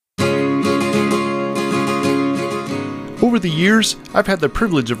Over the years, I've had the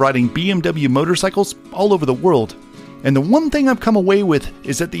privilege of riding BMW motorcycles all over the world. And the one thing I've come away with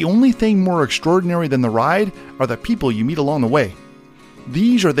is that the only thing more extraordinary than the ride are the people you meet along the way.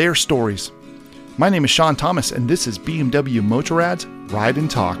 These are their stories. My name is Sean Thomas, and this is BMW Motorrad's Ride and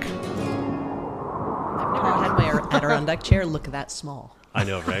Talk. I've never had my Adirondack chair look that small. I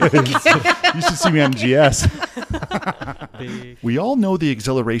know, right? You should see me on GS. We all know the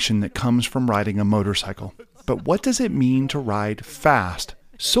exhilaration that comes from riding a motorcycle. But what does it mean to ride fast?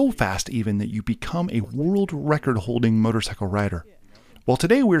 So fast even that you become a world record-holding motorcycle rider. Well,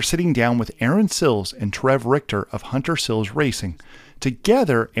 today we're sitting down with Erin Sills and Trev Richter of Hunter Sills Racing.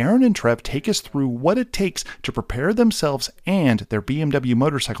 Together, Erin and Trev take us through what it takes to prepare themselves and their BMW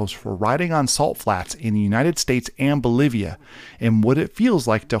motorcycles for riding on salt flats in the United States and Bolivia, and what it feels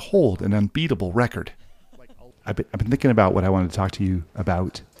like to hold an unbeatable record. I've been thinking about what I wanted to talk to you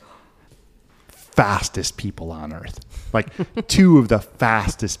about. Fastest people on earth, like two of the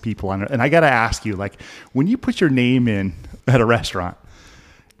fastest people on earth. And I got to ask you, like, when you put your name in at a restaurant,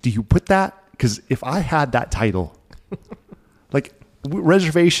 do you put that? Because if I had that title, like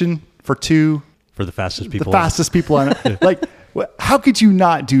reservation for two, For the fastest people. the fastest people on earth, like, how could you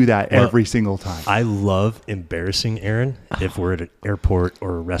not do that every single time? I love embarrassing Erin. If we're at an airport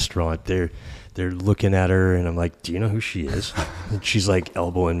or a restaurant, they're looking at her, and I'm like, do you know who she is? And she's like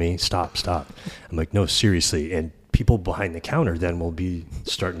elbowing me, stop. I'm like, no, seriously. And people behind the counter then will be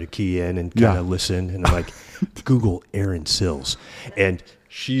starting to key in and kind of listen. And I'm like, Google Erin Sills. And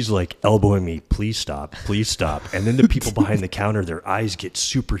she's like elbowing me, please stop. And then the people behind the counter, their eyes get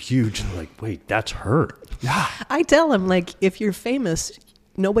super huge. And they're like, wait, that's her. Yeah. I tell them, like, if you're famous,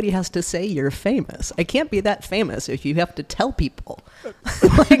 nobody has to say you're famous. I can't be that famous if you have to tell people.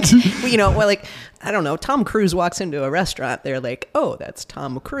 Like, you know, well, like, I don't know, Tom Cruise walks into a restaurant, they're like, oh, that's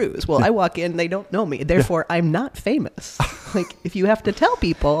Tom Cruise. Well, I walk in, they don't know me. Therefore, I'm not famous. Like, if you have to tell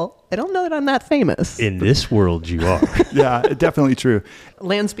people, I don't know that I'm that famous. In this world, you are. Yeah, definitely true.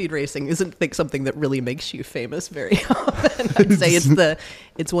 Land speed racing isn't something that really makes you famous very often. I'd say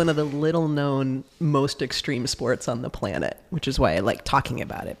it's one of the little known, most extreme sports on the planet, which is why I like talking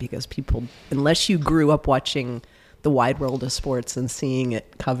about it, because people, unless you grew up watching the wide world of sports and seeing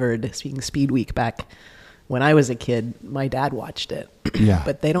it covered, seeing Speed Week back when I was a kid, my dad watched it. Yeah.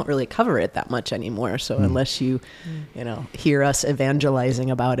 But they don't really cover it that much anymore. So unless you hear us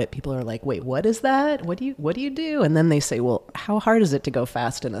evangelizing about it, people are like, wait, what is that? What do you do? And then they say, well, how hard is it to go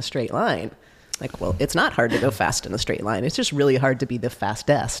fast in a straight line? Like, well, it's not hard to go fast in a straight line. It's just really hard to be the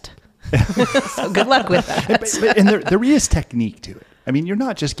fastest. So good luck with that. And there is technique to it. I mean, you're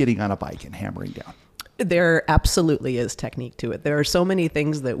not just getting on a bike and hammering down. There absolutely is technique to it. There are so many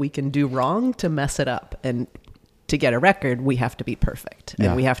things that we can do wrong to mess it up. And to get a record, we have to be perfect. Yeah.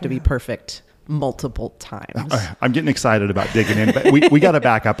 And we have to be perfect multiple times. I'm getting excited about digging in, but we got to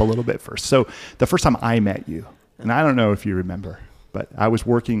back up a little bit first. So the first time I met you, and I don't know if you remember, but I was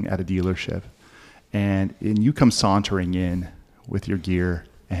working at a dealership, and you come sauntering in with your gear,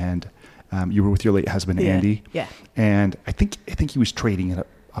 and you were with your late husband, Andy. Yeah. And I think he was trading in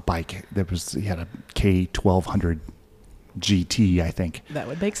a bike. He had a K1200 GT, I think. That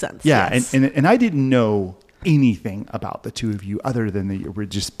would make sense. Yeah. Yes. And I didn't know anything about the two of you other than that you were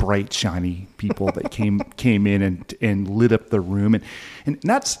just bright, shiny people that came in and lit up the room. And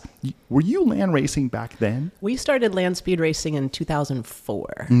were you land racing back then? We started land speed racing in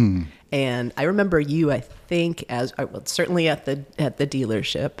 2004. And I remember you, I think, certainly at the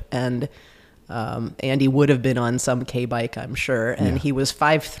dealership, and Andy would have been on some K bike, I'm sure. And he was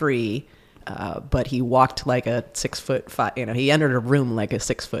 5'3", but he walked like a 6'5". He entered a room like a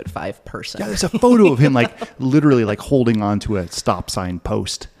 6'5" person. Yeah, there's a photo of him like literally like holding onto a stop sign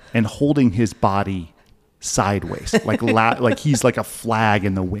post and holding his body sideways, like he's like a flag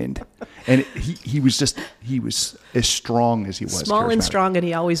in the wind. And he was as strong as he was. Small and strong, and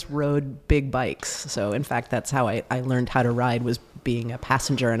he always rode big bikes. So in fact, that's how I learned how to ride, was being a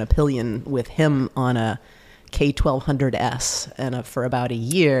passenger in a pillion with him on a K1200S. And for about a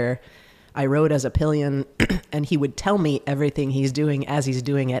year, I rode as a pillion, and he would tell me everything he's doing as he's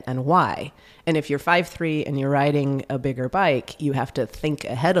doing it and why. And if you're 5'3" and you're riding a bigger bike, you have to think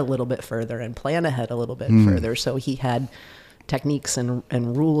ahead a little bit further and plan ahead a little bit further. So he had techniques and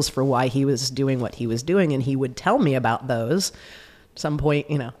rules for why he was doing what he was doing, and he would tell me about those. At some point,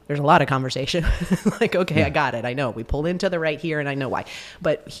 there's a lot of conversation. Like, okay, I got it. I know. We pulled into the right here, and I know why.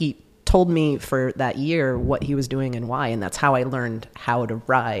 But he told me for that year what he was doing and why, and that's how I learned how to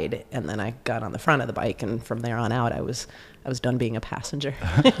ride. And then I got on the front of the bike, and from there on out, I was done being a passenger.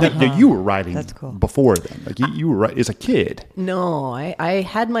 Now, you were riding That's cool. before then. Like you were as a kid. No, I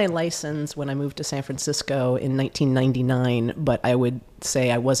had my license when I moved to San Francisco in 1999, but I would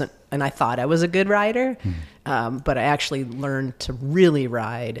say I wasn't, and I thought I was a good rider, but I actually learned to really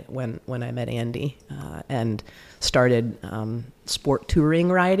ride when I met Andy and started sport touring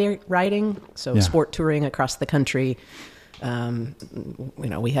riding. So sport touring across the country.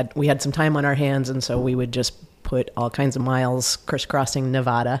 We had some time on our hands, and so we would just put all kinds of miles crisscrossing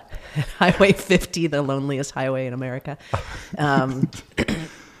Nevada, Highway 50, the loneliest highway in America. And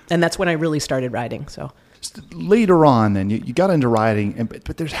that's when I really started riding. So later on, then you got into riding,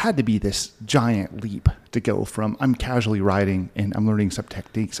 but there's had to be this giant leap to go from I'm casually riding and I'm learning some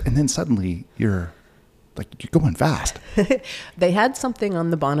techniques, and then suddenly you're going fast. They had something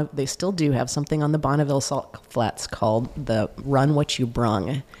on the they still do have something on the Bonneville Salt Flats called the Run What You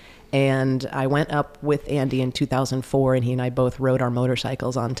Brung. And I went up with Andy in 2004, and he and I both rode our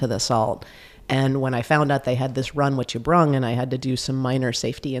motorcycles onto the salt. And when I found out they had this Run What You Brung, and I had to do some minor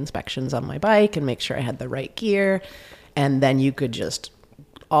safety inspections on my bike and make sure I had the right gear, and then you could just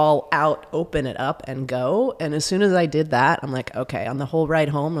all out, open it up and go. And as soon as I did that, I'm like, okay, on the whole ride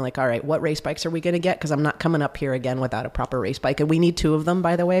home, I'm like, all right, what race bikes are we going to get? Because I'm not coming up here again without a proper race bike. And we need two of them,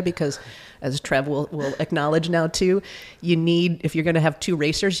 by the way, because as Trev will acknowledge now too, you need, if you're going to have two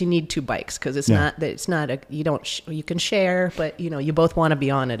racers, you need two bikes, because you can share, but you both want to be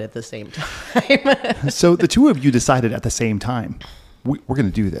on it at the same time. So the two of you decided at the same time, we're going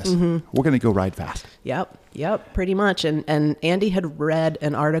to do this. Mm-hmm. We're going to go ride fast. Yep, pretty much. And Andy had read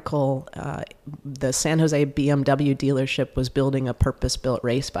an article. The San Jose BMW dealership was building a purpose-built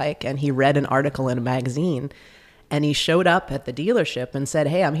race bike, and he read an article in a magazine, and he showed up at the dealership and said,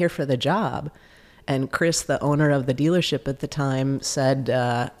 "Hey, I'm here for the job." And Chris, the owner of the dealership at the time, said,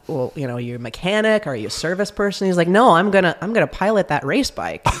 "Well, you're a mechanic? Are you a service person?" He's like, "No, I'm gonna pilot that race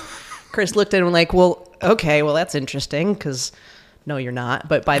bike." Chris looked at him like, "Well, okay, well that's interesting, because." No, you're not.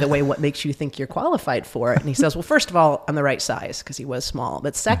 But by the way, what makes you think you're qualified for it? And he says, well, first of all, I'm the right size, because he was small.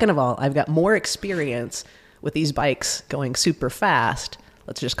 But second of all, I've got more experience with these bikes going super fast,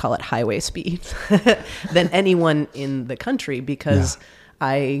 let's just call it highway speeds, than anyone in the country, because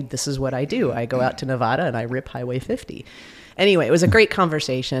this is what I do. I go out to Nevada and I rip Highway 50. Anyway, it was a great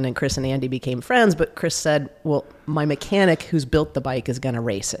conversation, and Chris and Andy became friends. But Chris said, well, my mechanic who's built the bike is going to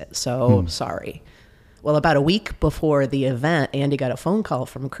race it. So sorry. Well, about a week before the event, Andy got a phone call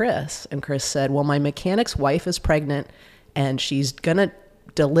from Chris, and Chris said, well, my mechanic's wife is pregnant, and she's going to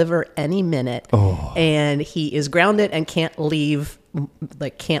deliver any minute, and he is grounded and can't leave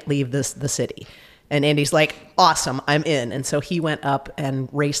the city. And Andy's like, awesome, I'm in. And so he went up and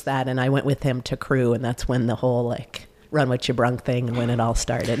raced that, and I went with him to crew, and that's when the whole Run What You Brung thing, and when it all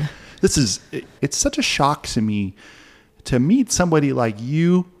started. It's such a shock to me to meet somebody like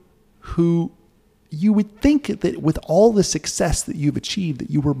you who... You would think that with all the success that you've achieved, that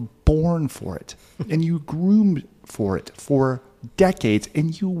you were born for it and you groomed for it for decades,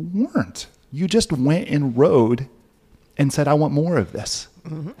 and you weren't. You just went and rode and said, I want more of this.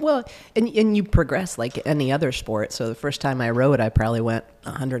 Mm-hmm. Well, and you progress like any other sport. So the first time I rode, I probably went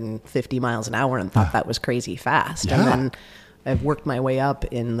 150 miles an hour and thought that was crazy fast. Yeah. And then I've worked my way up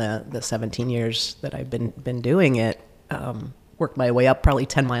in the 17 years that I've been doing it. Worked my way up probably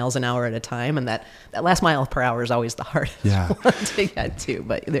 10 miles an hour at a time, and that last mile per hour is always the hardest one to get to,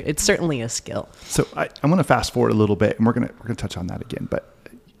 but it's certainly a skill. So I'm going to fast forward a little bit, and we're going to touch on that again, but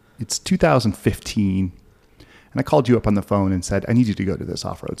it's 2015, and I called you up on the phone and said, I need you to go to this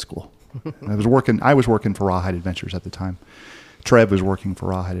off-road school. And I was working for Rawhide Adventures at the time. Trev was working for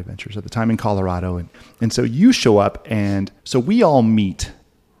Rawhide Adventures at the time in Colorado, and so you show up, and so we all meet,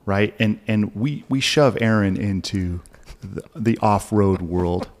 right? And we shove Erin into the off-road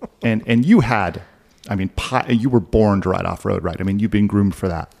world, and you had, you were born to ride off-road, right? You've been groomed for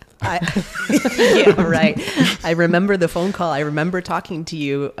that. Yeah, right. I remember the phone call. I remember talking to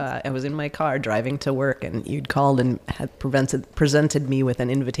you. I was in my car driving to work, and you'd called and had presented me with an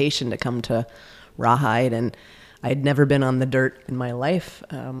invitation to come to Rawhide, and I'd never been on the dirt in my life.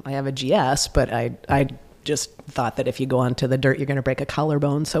 I have a GS, but I just thought that if you go onto the dirt, you're going to break a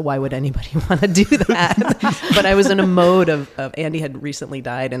collarbone. So why would anybody want to do that? But I was in a mode of Andy had recently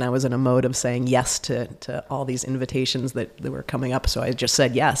died, and I was in a mode of saying yes to all these invitations that were coming up. So I just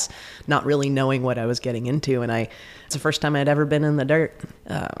said yes, not really knowing what I was getting into. And it's the first time I'd ever been in the dirt.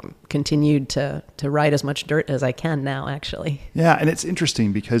 Continued to ride as much dirt as I can now, actually. Yeah. And it's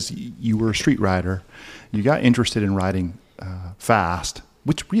interesting because you were a street rider. You got interested in riding fast.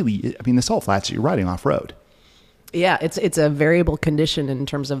 which really, I mean, the salt flats, you're riding off-road. Yeah, it's a variable condition in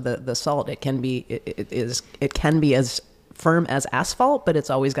terms of the salt. It can be as firm as asphalt, but it's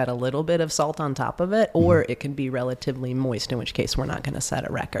always got a little bit of salt on top of it, or it can be relatively moist, in which case we're not going to set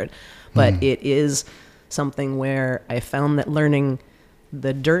a record. But it is something where I found that learning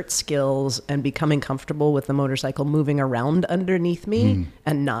the dirt skills and becoming comfortable with the motorcycle moving around underneath me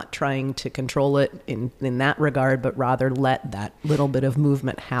and not trying to control it in that regard, but rather let that little bit of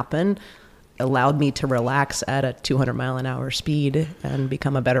movement happen, allowed me to relax at a 200 mile an hour speed and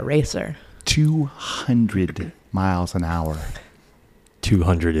become a better racer. 200 miles an hour.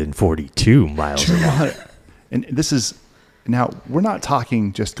 242 miles an hour. And this is, now we're not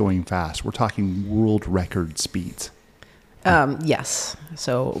talking just going fast. We're talking world record speeds. Yes.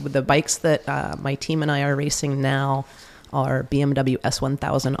 So the bikes that my team and I are racing now are BMW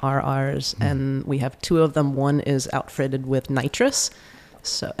S1000 RRs, and we have two of them. One is outfitted with nitrous,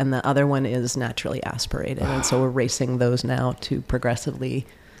 and the other one is naturally aspirated. And so we're racing those now to progressively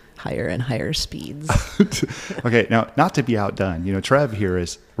higher and higher speeds. Okay, now, not to be outdone, Trev here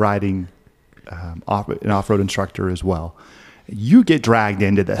is riding an off-road instructor as well. You get dragged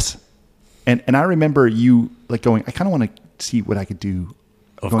into this. And I remember you going, I kind of want to see what I could do.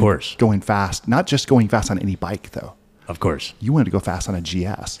 Of course. Going fast. Not just going fast on any bike, though. Of course. You wanted to go fast on a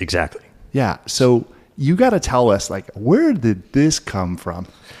GS. Exactly. Yeah. So you got to tell us, where did this come from?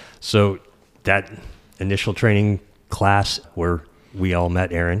 So that initial training class where we all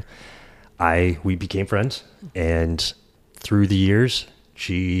met Erin, we became friends. And through the years,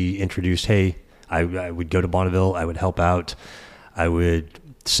 she introduced, hey, I would go to Bonneville. I would help out. I would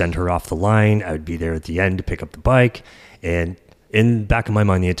send her off the line. I would be there at the end to pick up the bike. And in the back of my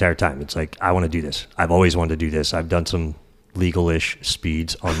mind the entire time, it's like, I want to do this. I've always wanted to do this. I've done some legal-ish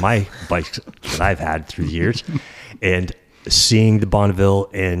speeds on my bikes that I've had through the years. And seeing the Bonneville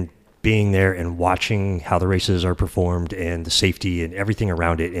and being there and watching how the races are performed and the safety and everything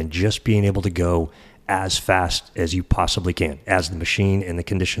around it, and just being able to go as fast as you possibly can, as the machine and the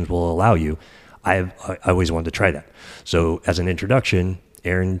conditions will allow you, I always wanted to try that. So as an introduction,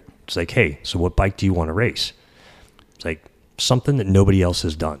 Erin's like, hey, so what bike do you want to race? It's like something that nobody else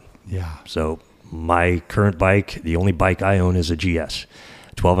has done. Yeah. So my current bike, the only bike I own is a GS,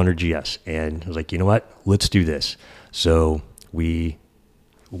 1200 GS. And I was like, you know what? Let's do this. So we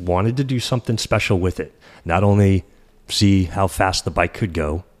wanted to do something special with it. Not only see how fast the bike could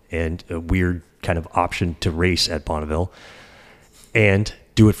go and a weird kind of option to race at Bonneville, and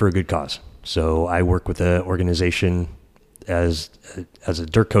do it for a good cause. So I work with an organization as a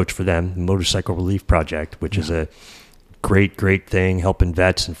dirt coach for them, Motorcycle Relief Project, which is a great thing, helping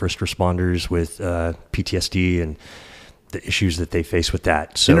vets and first responders with PTSD and the issues that they face with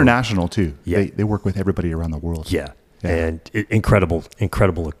that. So international too. Yeah. They work with everybody around the world. Yeah. And incredible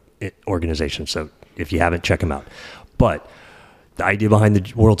organization. So if you haven't, check them out. But the idea behind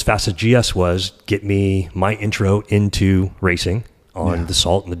the world's fastest GS was get me my intro into racing on the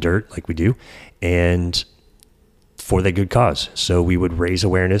salt and the dirt like we do, and for the good cause. So we would raise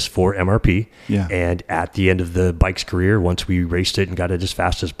awareness for MRP. Yeah. And at the end of the bike's career, once we raced it and got it as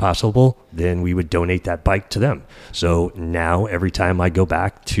fast as possible, then we would donate that bike to them. So now every time I go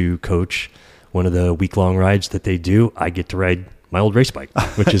back to coach one of the week-long rides that they do, I get to ride my old race bike,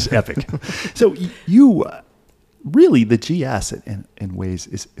 which is epic. So you really, the GS in ways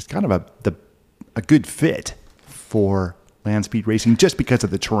is kind of a good fit for land speed racing just because of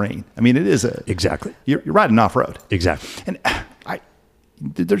the terrain. I mean, it is exactly. You're riding off-road. Exactly. And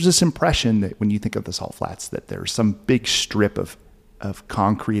there's this impression that when you think of the salt flats, that there's some big strip of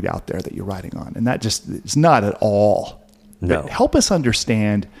concrete out there that you're riding on. And that just is not at all. No. But help us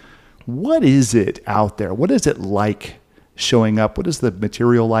understand, what is it out there? What is it like showing up? What is the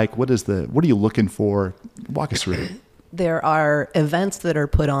material like? What are you looking for? Walk us through it. There are events that are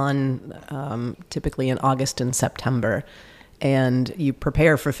put on typically in August and September, and you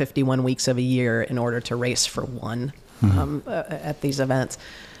prepare for 51 weeks of a year in order to race for one at these events,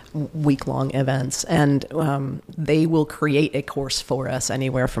 week-long events. And they will create a course for us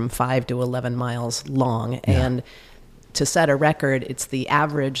anywhere from 5 to 11 miles long. Yeah. And to set a record, it's the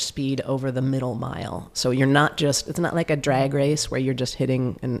average speed over the middle mile. So it's not like a drag race where you're just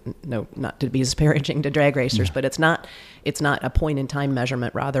hitting, and no, not to be disparaging to drag racers, but it's not a point in time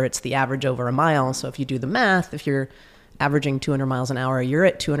measurement. Rather, it's the average over a mile. So if you do the math, if you're averaging 200 miles an hour, you're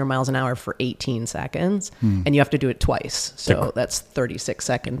at 200 miles an hour for 18 seconds, and you have to do it twice. So that's 36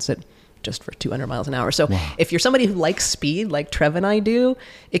 seconds at just for 200 miles an hour. So if you're somebody who likes speed, like Trev and I do,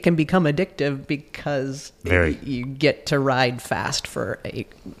 it can become addictive because you get to ride fast for a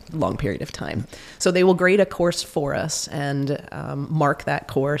long period of time. So they will grade a course for us and mark that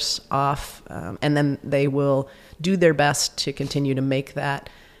course off, and then they will do their best to continue to make that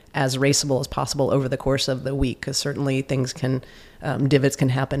as raceable as possible over the course of the week, because certainly things can, divots can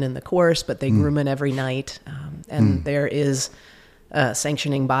happen in the course, but they groom it every night. And there is a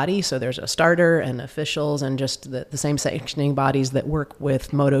sanctioning body, so there's a starter and officials, and just the same sanctioning bodies that work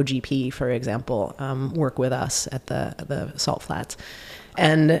with MotoGP, for example, work with us at the Salt Flats.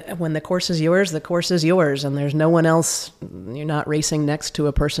 And when the course is yours, and there's no one else. You're not racing next to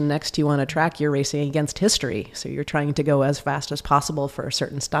a person next to you on a track. You're racing against history. So you're trying to go as fast as possible for a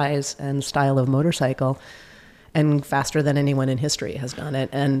certain size and style of motorcycle, and faster than anyone in history has done it.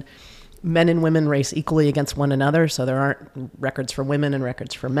 And men and women race equally against one another, so there aren't records for women and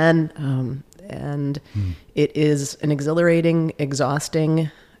records for men. It is an exhilarating,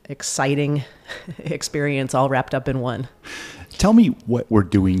 exhausting, exciting experience all wrapped up in one. Tell me what we're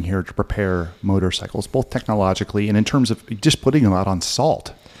doing here to prepare motorcycles, both technologically and in terms of just putting them out on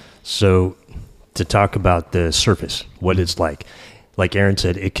salt. So to talk about the surface, what it's like Erin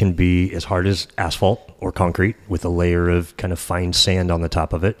said, it can be as hard as asphalt or concrete with a layer of kind of fine sand on the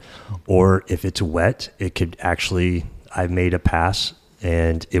top of it. Or if it's wet, it could actually, I've made a pass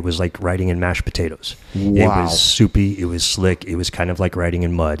and it was like riding in mashed potatoes. Wow. It was soupy, it was slick, it was kind of like riding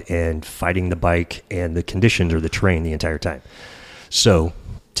in mud and fighting the bike and the conditions or the terrain the entire time. So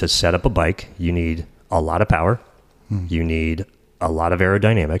to set up a bike, you need a lot of power, you need a lot of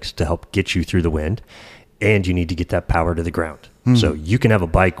aerodynamics to help get you through the wind, and you need to get that power to the ground. So you can have a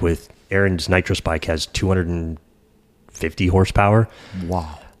bike with, Erin's nitrous bike has 250 horsepower.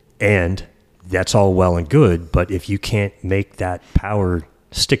 Wow. And that's all well and good, but if you can't make that power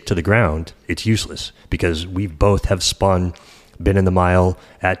stick to the ground, it's useless, because we both have been in the mile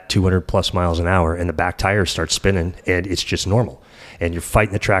at 200 plus miles an hour, and the back tires start spinning, and it's just normal. And you're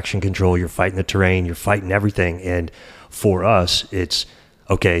fighting the traction control, you're fighting the terrain, you're fighting everything. And for us, it's,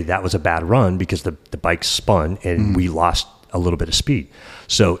 okay, that was a bad run because the bike spun and we lost a little bit of speed.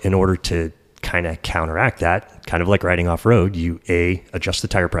 So in order to kind of counteract that, kind of like riding off-road, you adjust the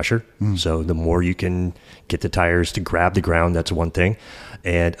tire pressure. So the more you can get the tires to grab the ground, that's one thing.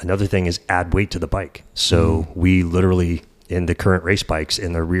 And another thing is add weight to the bike. So we literally, in the current race bikes,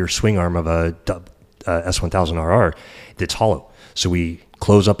 in the rear swing arm of a S1000RR, it's hollow. So we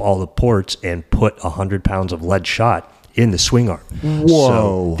close up all the ports and put 100 pounds of lead shot in the swing arm. Whoa.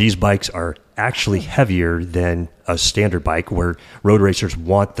 So these bikes are actually heavier than a standard bike, where road racers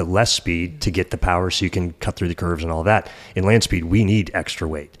want the less speed to get the power so you can cut through the curves and all that. In land speed, we need extra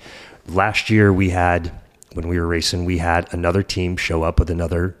weight. Last year when we were racing, we had another team show up with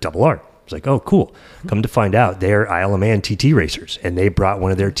another double R. It's like, oh, cool. Come to find out, they're Isle of Man TT racers, and they brought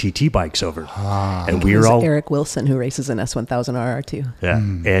one of their TT bikes over. And we were all Eric Wilson, who races an S1000RR too. Yeah.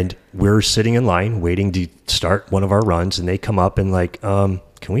 And we're sitting in line waiting to start one of our runs, and they come up and like, can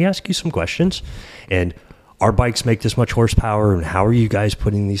we ask you some questions? And our bikes make this much horsepower, and how are you guys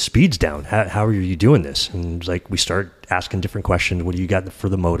putting these speeds down? How are you doing this? And it's like, we start asking different questions. What do you got for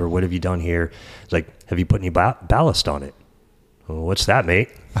the motor? What have you done here? It's like, have you put any ballast on it? Well, what's that, mate?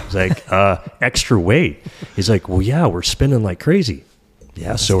 It's like, extra weight. He's like, well, yeah, we're spinning like crazy.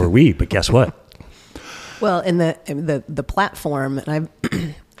 Yeah, so are we. But guess what? Well, in the platform, and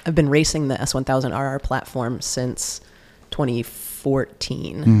I've been racing the S1000RR platform since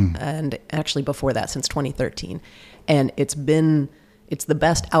 2014, and actually before that, since 2013. And it's the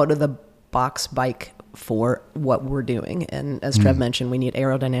best out of the box bike for what we're doing. And as Trev mentioned, we need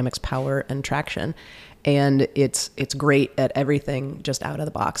aerodynamics, power, and traction. And it's great at everything just out of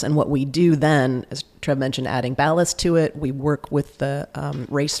the box. And what we do then, as Trev mentioned, adding ballast to it, we work with the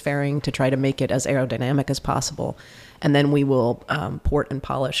race fairing to try to make it as aerodynamic as possible. And then we will port and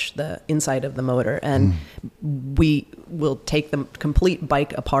polish the inside of the motor. And we will take the complete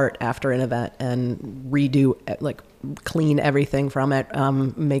bike apart after an event and redo, like clean everything from it,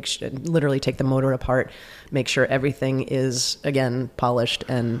 literally take the motor apart, make sure everything is again polished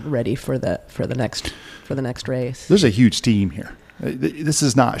and ready for the next race. There's a huge team here. This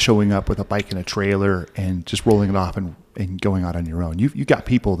is not showing up with a bike and a trailer and just rolling it off and going out on your own. You got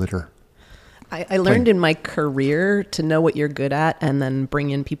people that are. I learned in my career to know what you're good at and then bring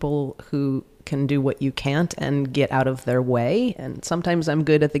in people who can do what you can't and get out of their way. And sometimes I'm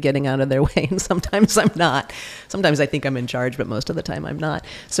good at the getting out of their way, and sometimes I'm not. Sometimes I think I'm in charge, but most of the time I'm not.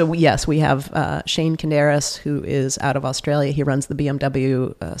 So yes, we have Shane Kinderas, who is out of Australia. He runs the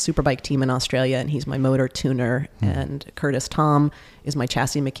BMW Superbike team in Australia, and he's my motor tuner. And Curtis Tom is my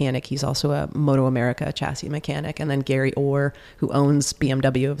chassis mechanic. He's also a Moto America chassis mechanic. And then Gary Orr, who owns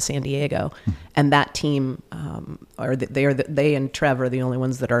BMW of San Diego. And that team, they and Trev are the only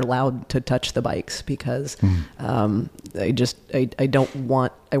ones that are allowed to touch the bikes, because I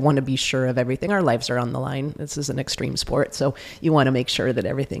want to be sure of everything. Our lives are on the line. This is an extreme sport, so you want to make sure that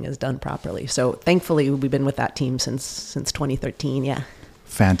everything is done properly. So thankfully, we've been with that team since 2013. Yeah.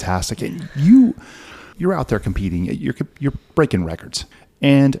 Fantastic. And you're out there competing. You're breaking records.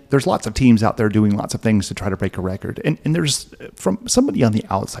 And there's lots of teams out there doing lots of things to try to break a record. And there's, from somebody on the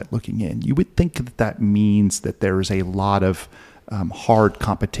outside looking in, you would think that means that there's a lot of hard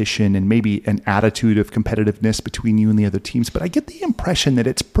competition and maybe an attitude of competitiveness between you and the other teams. But I get the impression that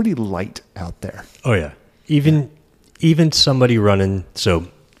it's pretty light out there. Oh, yeah. Even somebody running, so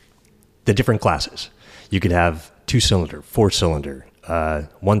the different classes. You could have 2-cylinder, 4-cylinder,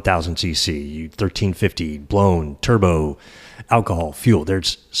 1000 cc, 1350, blown, turbo, alcohol, fuel.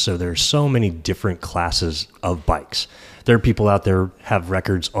 There's so many different classes of bikes. There are people out there have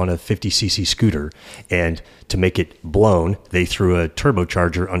records on a 50cc scooter, and to make it blown, they threw a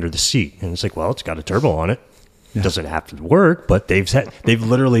turbocharger under the seat. And it's like, well, it's got a turbo on it. It doesn't have to work, but there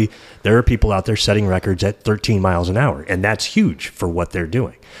are people out there setting records at 13 miles an hour, and that's huge for what they're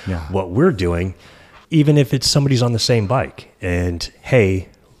doing. Yeah. What we're doing, even if it's somebody's on the same bike and, hey,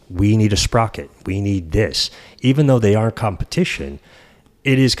 we need a sprocket, we need this. Even though they aren't competition,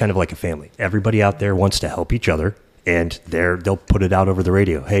 it is kind of like a family. Everybody out there wants to help each other, and they'll put it out over the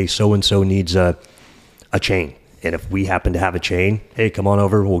radio. Hey, so-and-so needs a chain. And if we happen to have a chain, hey, come on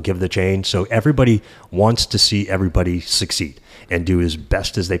over, we'll give the chain. So everybody wants to see everybody succeed and do as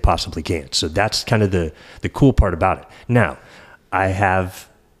best as they possibly can. So that's kind of the cool part about it. Now, I have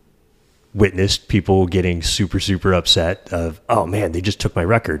witnessed people getting super, super upset of, oh man, they just took my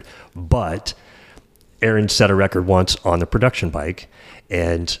record. But Erin set a record once on the production bike,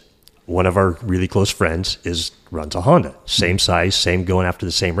 and one of our really close friends runs a Honda, same size, same going after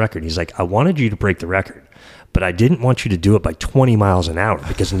the same record. He's like, I wanted you to break the record, but I didn't want you to do it by 20 miles an hour,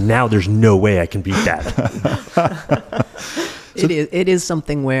 because now there's no way I can beat that. It is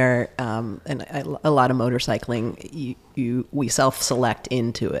something where, and a lot of motorcycling, we self-select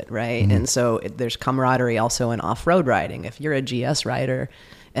into it, right? And so there's camaraderie also in off-road riding. If you're a GS rider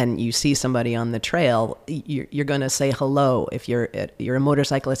and you see somebody on the trail, you're going to say hello. If you're a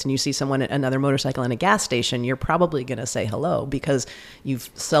motorcyclist and you see someone at another motorcycle in a gas station, you're probably going to say hello, because you've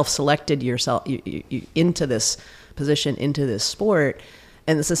self-selected yourself into this position, into this sport.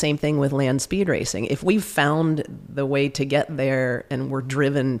 And it's the same thing with land speed racing. If we've found the way to get there and we're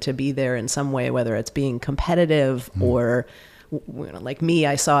driven to be there in some way, whether it's being competitive or, like me,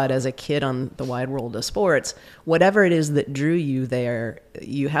 I saw it as a kid on the Wide World of Sports, whatever it is that drew you there,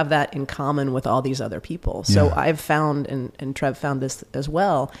 you have that in common with all these other people. So I've found, and Trev found this as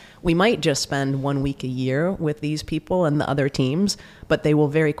well, we might just spend 1 week a year with these people and the other teams, but they will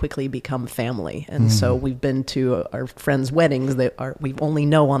very quickly become family. And so we've been to our friends' weddings we only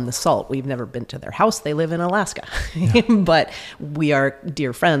know on the Salt. We've never been to their house. They live in Alaska. But we are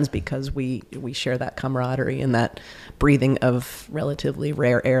dear friends because we share that camaraderie and that breathing of relatively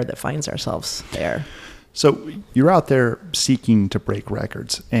rare air that finds ourselves there. So you're out there seeking to break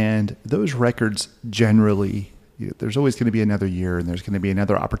records, and those records generally, there's always going to be another year, and there's going to be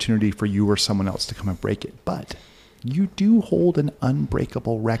another opportunity for you or someone else to come and break it. But you do hold an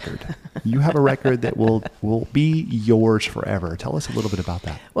unbreakable record. You have a record that will be yours forever. Tell us a little bit about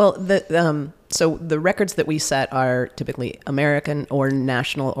that. Well, so the records that we set are typically American or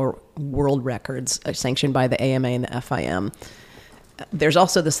national or world records sanctioned by the AMA and the FIM. There's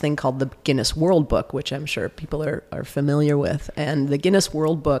also this thing called the Guinness World Book, which I'm sure people are familiar with. And the Guinness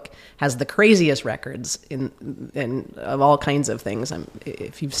World Book has the craziest records in of all kinds of things.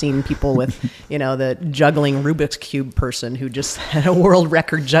 If you've seen people with, the juggling Rubik's Cube person who just had a world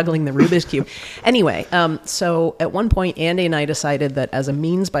record juggling the Rubik's Cube. Anyway, so at one point, Andy and I decided that as a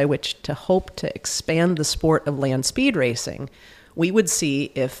means by which to hope to expand the sport of land speed racing, we would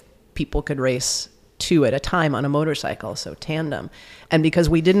see if people could race two at a time on a motorcycle, so tandem. And because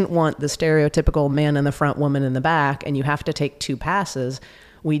we didn't want the stereotypical man in the front, woman in the back, and you have to take two passes,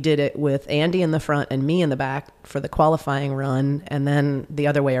 We did it with Andy in the front and me in the back for the qualifying run, and then the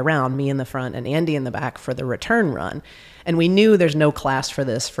other way around, me in the front and Andy in the back for the return run. And we knew there's no class for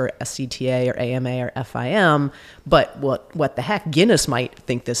this for SCTA or AMA or FIM, but what the heck, Guinness might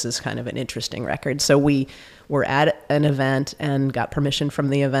think this is kind of an interesting record. So we were at an event and got permission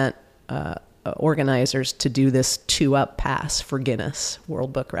from the event organizers to do this 2-up pass for Guinness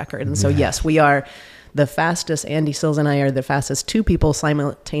World Book Record. And so, yes, we are the fastest. Andy Sills and I are the fastest 2 people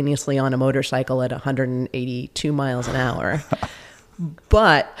simultaneously on a motorcycle at 182 miles an hour.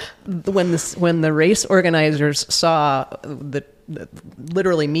 But when the race organizers saw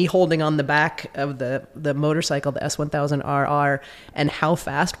literally me holding on the back of the motorcycle, the S1000RR, and how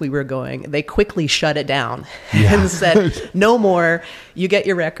fast we were going, they quickly shut it down and said, no more, you get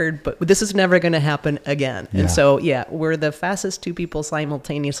your record, but this is never going to happen again. And so, we're the fastest 2 people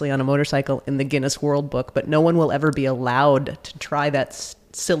simultaneously on a motorcycle in the Guinness World Book, but no one will ever be allowed to try that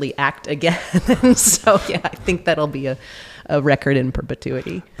silly act again. And so, I think that'll be a record in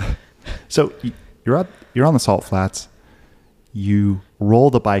perpetuity. So you're on the salt flats. You roll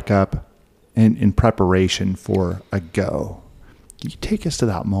the bike up in preparation for a go. Can you take us to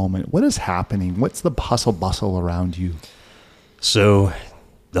that moment? What is happening? What's the hustle bustle around you? So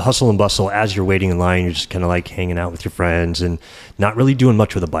the hustle and bustle, as you're waiting in line, you're just kind of like hanging out with your friends and not really doing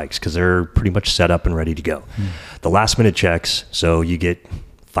much with the bikes because they're pretty much set up and ready to go. The last minute checks, so you get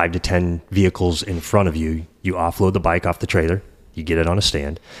 5 to 10 vehicles in front of you. You offload the bike off the trailer. You get it on a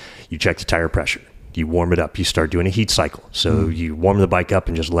stand. You check the tire pressure. You warm it up. You start doing a heat cycle. So you warm the bike up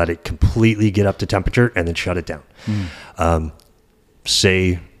and just let it completely get up to temperature and then shut it down.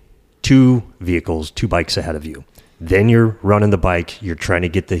 Say 2 vehicles, 2 bikes ahead of you. Then you're running the bike. You're trying to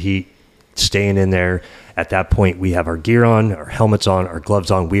get the heat staying in there. At that point, we have our gear on, our helmets on, our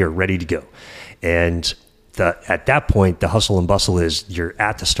gloves on. We are ready to go. And at that point, the hustle and bustle is you're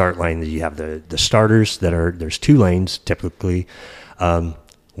at the start line. You have the starters there's 2 lanes typically.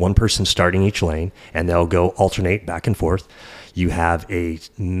 One person starting each lane, and they'll go alternate back and forth. You have a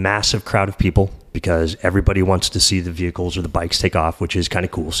massive crowd of people because everybody wants to see the vehicles or the bikes take off, which is kind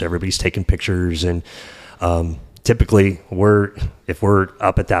of cool. So everybody's taking pictures, and typically if we're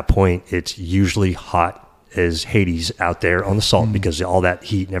up at that point, it's usually hot as Hades out there on the salt because all that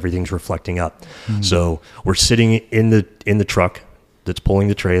heat and everything's reflecting up. So we're sitting in the truck that's pulling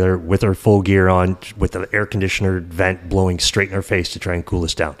the trailer with our full gear on, with the air conditioner vent blowing straight in our face to try and cool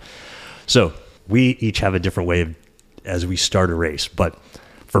us down. So we each have a different way as we start a race. But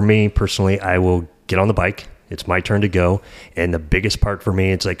for me personally, I will get on the bike. It's my turn to go. And the biggest part for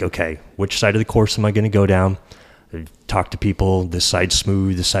me, it's like, okay, which side of the course am I going to go down? Talk to people. This side's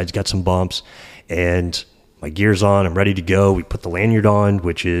smooth. This side's got some bumps. And my gear's on. I'm ready to go. We put the lanyard on,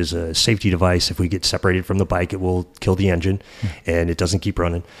 which is a safety device. If we get separated from the bike, it will kill the engine and it doesn't keep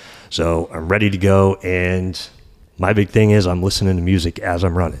running. So I'm ready to go. And my big thing is I'm listening to music as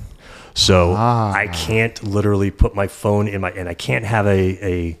I'm running. So I can't literally put my phone and I can't have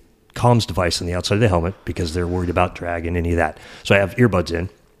a comms device on the outside of the helmet because they're worried about drag and any of that. So I have earbuds in,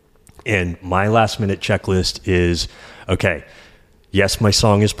 and my last minute checklist is, okay, yes, my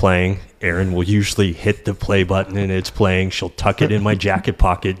song is playing. Erin will usually hit the play button and it's playing. She'll tuck it in my jacket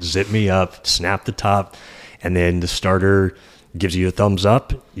pocket, zip me up, snap the top, and then the starter gives you a thumbs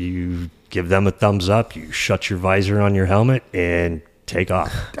up. You give them a thumbs up. You shut your visor on your helmet and take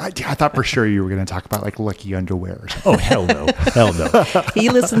off. I thought for sure you were going to talk about like Lucky underwear. Oh, hell no. Hell no. He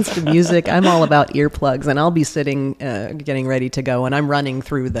listens to music. I'm all about earplugs, and I'll be sitting, getting ready to go, and I'm running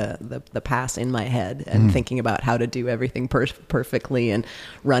through the pass in my head and thinking about how to do everything perfectly and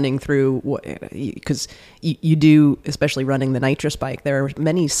running through, because you do, especially running the nitrous bike, there are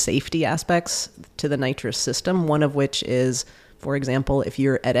many safety aspects to the nitrous system, one of which is, for example, if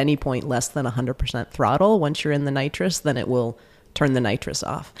you're at any point less than 100% throttle, once you're in the nitrous, then it will turn the nitrous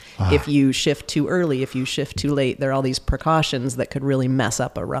off. If you shift too early, if you shift too late, there are all these precautions that could really mess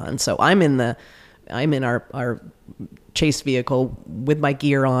up a run. So I'm in our chase vehicle with my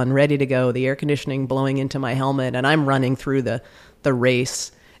gear on, ready to go, the air conditioning blowing into my helmet, and I'm running through the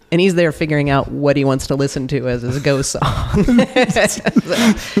race. And he's there figuring out what he wants to listen to as his go song.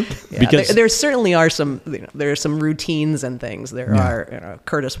 Because there certainly are some, there are some routines and things. There are,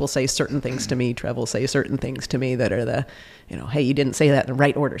 Curtis will say certain things to me. Trev will say certain things to me that are the, hey, you didn't say that in the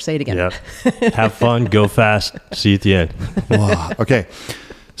right order. Say it again. Yep. Have fun, go fast, see you at the end. Wow. Okay.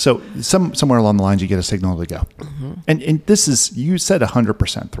 So somewhere along the lines, you get a signal to go. Mm-hmm. And this is, you said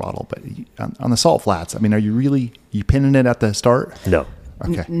 100% throttle, but on the salt flats, I mean, are you pinning it at the start? No.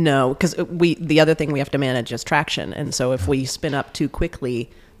 Okay. No, because the other thing we have to manage is traction. And so if we spin up too quickly,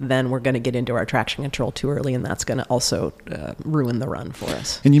 then we're going to get into our traction control too early, and that's going to also ruin the run for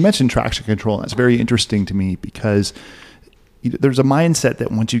us. And you mentioned traction control, and that's very interesting to me because there's a mindset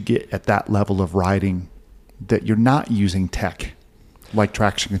that once you get at that level of riding, that you're not using tech like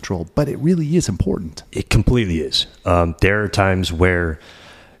traction control, but it really is important. It completely is. There are times where,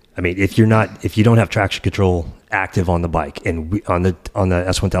 I mean, if you don't have traction control active on the bike, and on the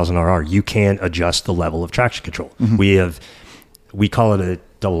S1000RR, you can adjust the level of traction control. Mm-hmm. We call it a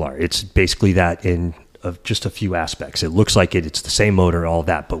double R. It's basically that in of just a few aspects. It looks like it's the same motor, all of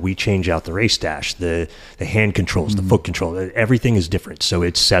that, but we change out the race dash, the hand controls, the foot control. Everything is different. So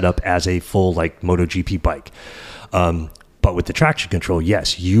it's set up as a full like MotoGP bike. But with the traction control,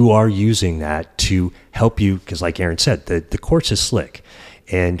 yes, you are using that to help you, because like Erin said, the course is slick.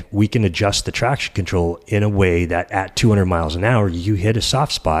 And we can adjust the traction control in a way that at 200 miles an hour, you hit a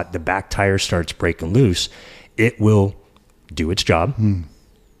soft spot, the back tire starts breaking loose. It will do its job,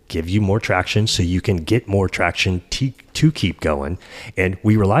 give you more traction so you can get more traction to keep going. And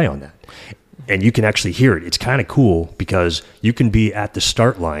we rely on that. And you can actually hear it. It's kind of cool because you can be at the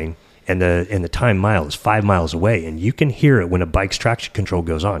start line and the time mile is 5 miles away, and you can hear it when a bike's traction control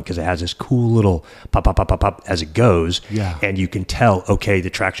goes on because it has this cool little pop, pop, pop, pop, pop as it goes. Yeah. And you can tell, okay, the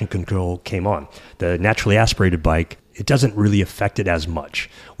traction control came on. The naturally aspirated bike, it doesn't really affect it as much.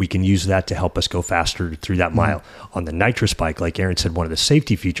 We can use that to help us go faster through that mile. On the nitrous bike, like Erin said, one of the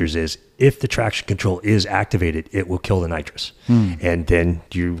safety features is if the traction control is activated, it will kill the nitrous. And then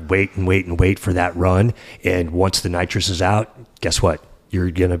you wait and wait and wait for that run. And once the nitrous is out, guess what? You're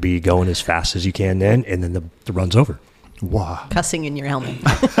going to be going as fast as you can then, and then the run's over. Wow. Cussing in your helmet.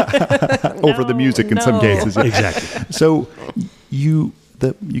 Over the music in some cases. Exactly. So you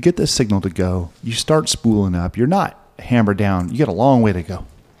get the signal to go. You start spooling up. You're not hammered down. You got a long way to go.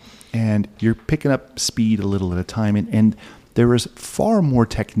 And you're picking up speed a little at a time. And there is far more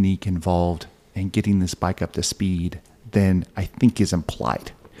technique involved in getting this bike up to speed than I think is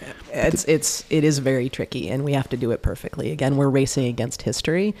implied. It is very tricky, and we have to do it perfectly. Again, we're racing against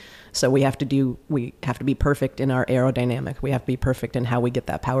history, so we have to be perfect in our aerodynamic. We have to be perfect in how we get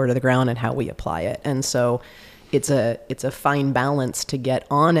that power to the ground and how we apply it. And so it's a fine balance to get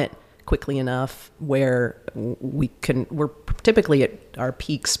on it quickly enough where we're typically at our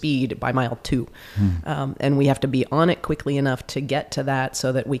peak speed by mile 2. And we have to be on it quickly enough to get to that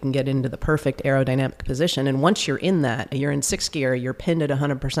so that we can get into the perfect aerodynamic position. And once you're in that, you're in 6th gear, you're pinned at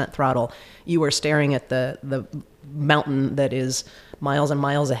 100% throttle, you are staring at the mountain that is miles and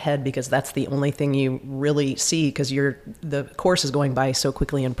miles ahead, because that's the only thing you really see, because the course is going by so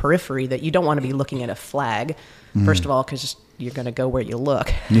quickly in periphery that you don't want to be looking at a flag. First of all, because you're going to go where you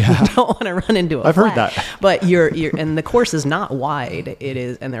look. Yeah. You don't want to run into a I've flag. heard that. But you're and the course is not wide. It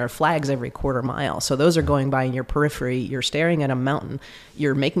is, and there are flags every quarter mile. So those are going by in your periphery. You're staring at a mountain.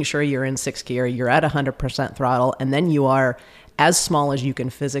 You're making sure you're in 6th gear. You're at 100% throttle, and then you are as small as you can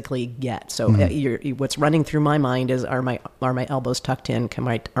physically get. So what's running through my mind is: are my elbows tucked in?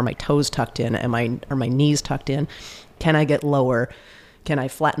 Are my toes tucked in? Are my knees tucked in? Can I get lower? Can I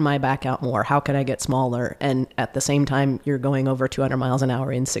flatten my back out more? How can I get smaller? And at the same time, you're going over 200 miles an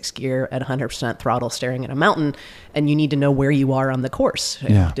hour in 6th gear at 100% throttle staring at a mountain, and you need to know where you are on the course.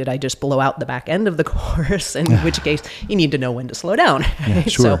 Yeah. Did I just blow out the back end of the course? In which case, you need to know when to slow down. Yeah,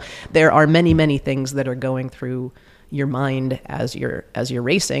 sure. So there are many, many things that are going through your mind as you're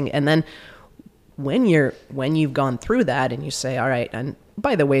racing. And then when you've gone through that and you say, all right, and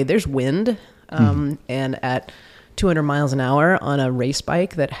by the way, there's wind, and at 200 miles an hour on a race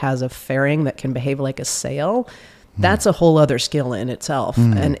bike that has a fairing that can behave like a sail, that's a whole other skill in itself.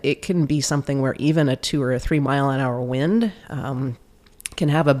 And it can be something where even a 2 or a 3 mile an hour wind can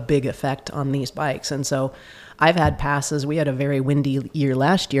have a big effect on these bikes. And so I've had passes. We had a very windy year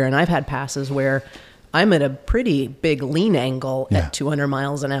last year, and I've had passes where I'm at a pretty big lean angle at 200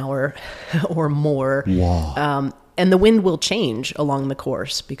 miles an hour or more. Wow. And the wind will change along the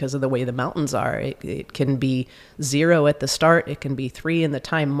course because of the way the mountains are. It can be 0 at the start. It can be 3 in the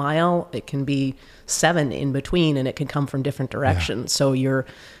time mile. It can be 7 in between, and it can come from different directions. Yeah. So you're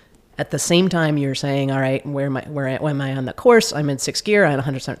at the same time you're saying, all right, where am I on the course? I'm in 6th gear. I'm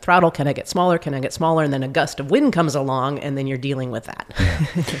 100% throttle. Can I get smaller? Can I get smaller? And then a gust of wind comes along, and then you're dealing with that.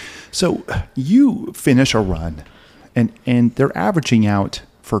 Yeah. So you finish a run, and they're averaging out.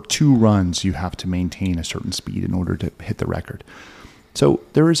 For 2 runs, you have to maintain a certain speed in order to hit the record. So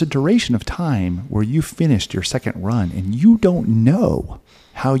there is a duration of time where you finished your second run and you don't know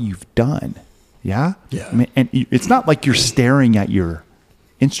how you've done. Yeah? Yeah. I mean, and it's not like you're staring at your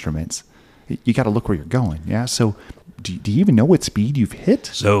instruments. you got to look where you're going. Yeah. So do you even know what speed you've hit?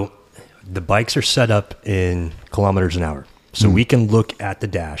 So the bikes are set up in kilometers an hour. So we can look at the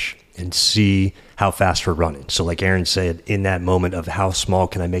dash and see how fast we're running. So like Erin said, in that moment of how small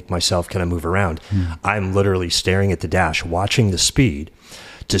can I make myself, can I move around? I'm literally staring at the dash, watching the speed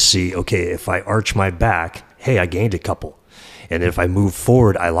to see, okay, if I arch my back, hey, I gained a couple. And if I move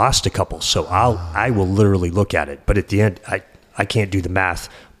forward, I lost a couple. So I will literally look at it. But at the end, I can't do the math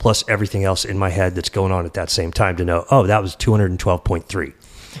plus everything else in my head that's going on at that same time to know, oh, that was 212.3.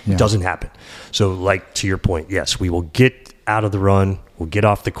 Yeah. Doesn't happen. So like to your point, yes, we will get out of the run, we'll get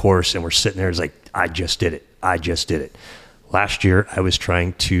off the course, and we're sitting there, it's like, I just did it. Last year, I was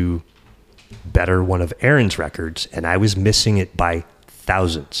trying to better one of Erin's records, and I was missing it by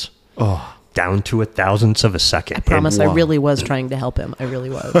thousands. Down to a thousandth of a second. I promise I really was trying to help him. I really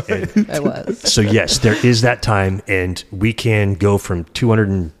was. I was. So yes, there is that time, and we can go from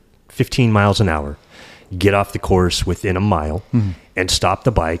 215 miles an hour, get off the course within a mile, and stop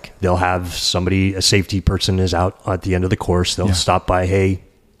the bike. They'll have somebody, a safety person is out at the end of the course. They'll stop by, hey,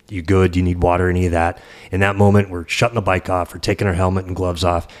 you good? Do you need water? Any of that? In that moment, we're shutting the bike off. We're taking our helmet and gloves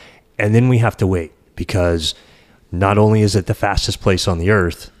off. And then we have to wait, because not only is it the fastest place on the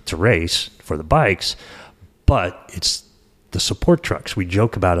earth to race for the bikes, but it's the support trucks. We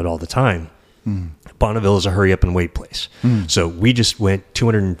joke about it all the time. Bonneville is a hurry up and wait place. So we just went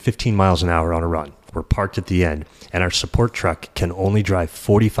 215 miles an hour on a run. We're parked at the end, and our support truck can only drive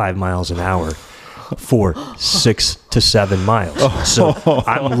 45 miles an hour for 6 to 7 miles. So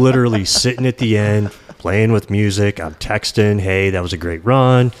I'm literally sitting at the end, playing with music. I'm texting, hey, that was a great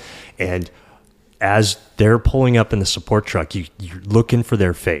run. And as they're pulling up in the support truck, you're looking for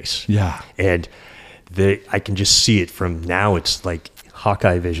their face. Yeah. And I can just see it from now. It's like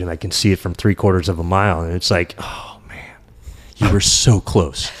Hawkeye vision. I can see it from 3/4 of a mile. And it's like, oh, man, you were so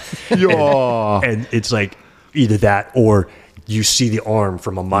close. and it's like either that or you see the arm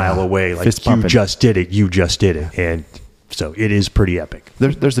from a mile away. Like, you just did it. And so it is pretty epic.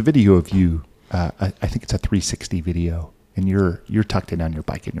 There's a video of you. I think it's a 360 video. And you're tucked in on your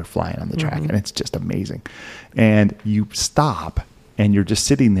bike and you're flying on the track, and it's just amazing. And you stop and you're just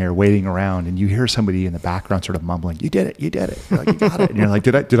sitting there waiting around, and you hear somebody in the background sort of mumbling, "You did it! You're like, you got it!" And you're like,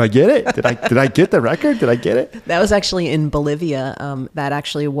 "Did I get it? Did I get the record? Did I get it?" That was actually in Bolivia. That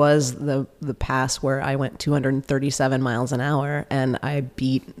actually was the pass where I went 237 miles an hour, and I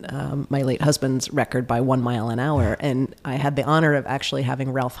beat my late husband's record by 1 mile an hour. And I had the honor of actually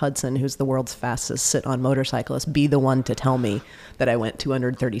having Ralph Hudson, who's the world's fastest sit-on motorcyclist, be the one to tell me that I went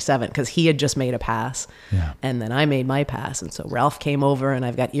 237, because he had just made a pass, and then I made my pass. And so Ralph came over, and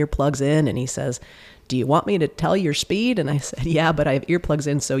I've got earplugs in, and he says, "Do you want me to tell your speed?" And I said, "Yeah, but I have earplugs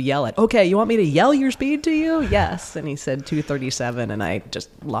in, so yell it." "Okay, you want me to yell your speed to you?" "Yes." And he said 237, and I just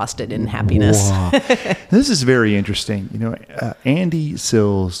lost it in happiness. Wow. This is very interesting. Andy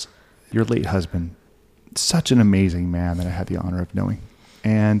Sills, your late husband, such an amazing man that I had the honor of knowing.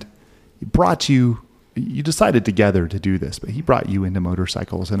 And he brought you decided together to do this, but he brought you into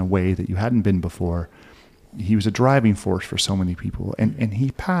motorcycles in a way that you hadn't been before. He was a driving force for so many people, and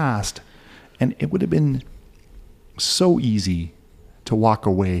he passed, and it would have been so easy to walk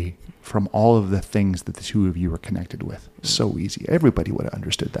away from all of the things that the two of you were connected with. So easy. Everybody would have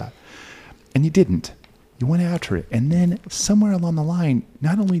understood that. And you didn't. You went after it. And then somewhere along the line,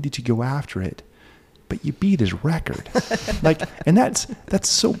 not only did you go after it, but you beat his record. And that's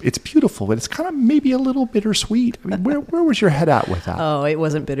so, it's beautiful, but it's kind of maybe a little bittersweet. I mean, where was your head at with that? Oh, it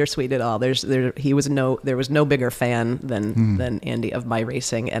wasn't bittersweet at all. There was no bigger fan than Andy of my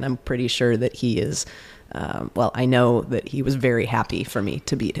racing. And I'm pretty sure that he is, I know that he was very happy for me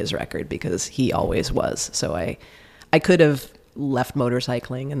to beat his record, because he always was. So I could have left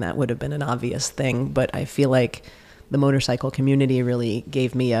motorcycling, and that would have been an obvious thing, but I feel like the motorcycle community really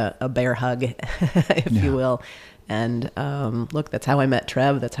gave me a bear hug, if you will. And look, that's how I met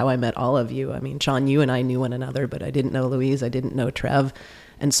Trev. That's how I met all of you. I mean, Sean, you and I knew one another, but I didn't know Louise. I didn't know Trev.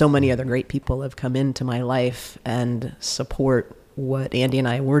 And so many other great people have come into my life and support what Andy and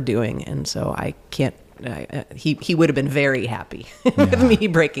I were doing. And so I can't, he would have been very happy with me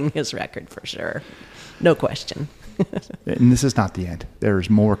breaking his record for sure. No question. And this is not the end. There's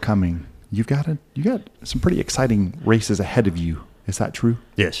more coming. You got some pretty exciting races ahead of you. Is that true?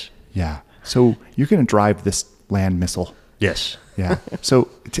 Yes. Yeah. So you're going to drive this land missile. Yes. Yeah. So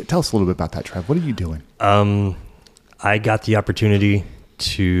tell us a little bit about that, Trev. What are you doing? I got the opportunity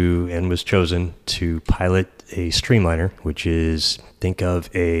and was chosen to pilot a streamliner, which is, think of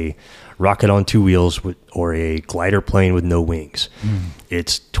a rocket on two wheels or a glider plane with no wings.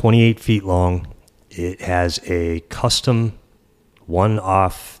 It's 28 feet long. It has a custom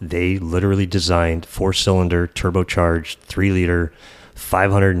one-off. They literally designed 4-cylinder, turbocharged, 3-liter,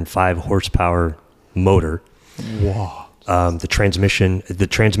 505 horsepower motor. Wow. The transmission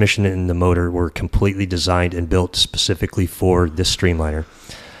and the motor were completely designed and built specifically for this streamliner.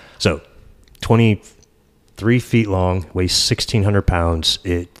 So 23 feet long, weighs 1,600 pounds.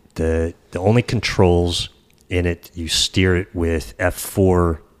 The only controls in it, you steer it with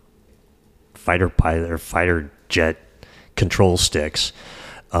F4 fighter pilot or fighter jet control sticks.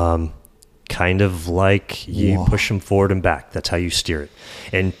 Kind of like you push them forward and back. That's how you steer it.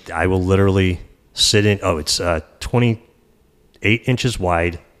 And I will literally sit in. Oh, it's 28 inches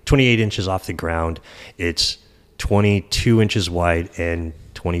wide, 28 inches off the ground. It's 22 inches wide and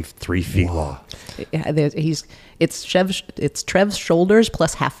 23 feet long. It's Trev's shoulders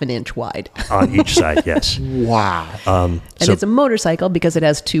plus half an inch wide On each side, yes. Wow. and it's a motorcycle because it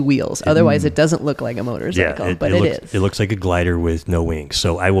has 2 wheels. Otherwise, it doesn't look like a motorcycle, Yeah, but it it looks, is. It looks like a glider with no wings.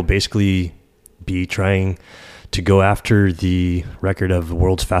 So I will basically be trying to go after the record of the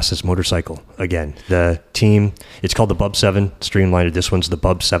world's fastest motorcycle. Again, the team, it's called the Bub 7 Streamliner. This one's the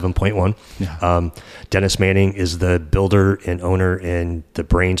Bub 7.1. Yeah. Dennis Manning is the builder and owner and the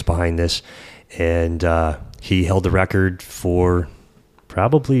brains behind this. And he held the record for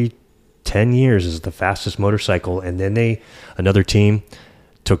probably 10 years as the fastest motorcycle. And then another team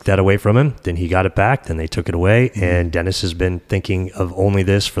took that away from him. Then he got it back. Then they took it away. Mm-hmm. And Dennis has been thinking of only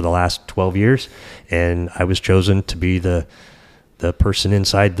this for the last 12 years. And I was chosen to be the person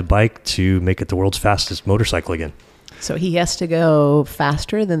inside the bike to make it the world's fastest motorcycle again. So he has to go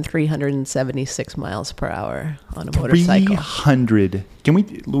faster than 376 miles per hour on a motorcycle. 300. Can we,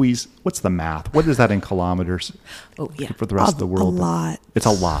 Louise, what's the math? What is that in kilometers? Oh, yeah. For the rest of the world. A lot. It's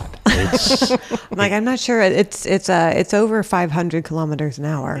a lot. I'm not sure. It's over 500 kilometers an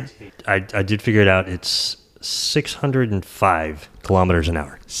hour. I did figure it out. It's 605 kilometers an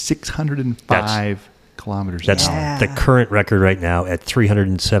hour. 605 kilometers That's an hour. the current record right now at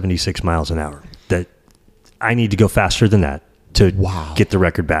 376 miles an hour. That I need to go faster than that to get the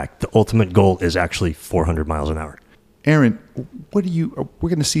record back. The ultimate goal is actually 400 miles an hour. Erin, we're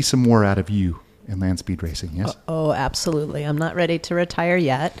going to see some more out of you in land speed racing, yes? Oh, absolutely. I'm not ready to retire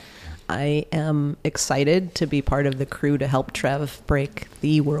yet. I am excited to be part of the crew to help Trev break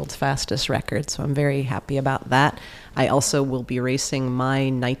the world's fastest record, so I'm very happy about that. I also will be racing my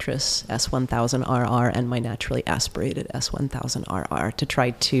nitrous S1000RR and my naturally aspirated S1000RR to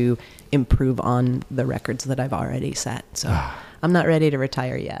try to improve on the records that I've already set. So I'm not ready to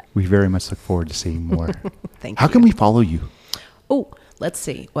retire yet. We very much look forward to seeing more. Thank How you. can we follow you? Oh, let's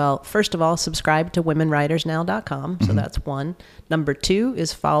see. Well, first of all, subscribe to womenridersnow.com. So that's one. Number 2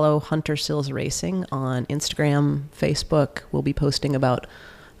 is follow Hunter Sills Racing on Instagram, Facebook. We'll be posting about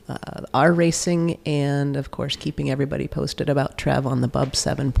our racing and, of course, keeping everybody posted about Trev on the Bub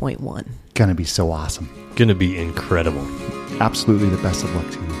 7.1. Gonna be so awesome. Gonna be incredible. Absolutely the best of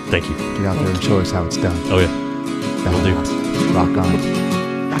luck to you. Thank you. Get out there and show us how it's done. Oh, yeah. Badass. Rock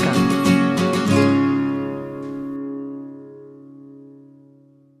on. Rock on.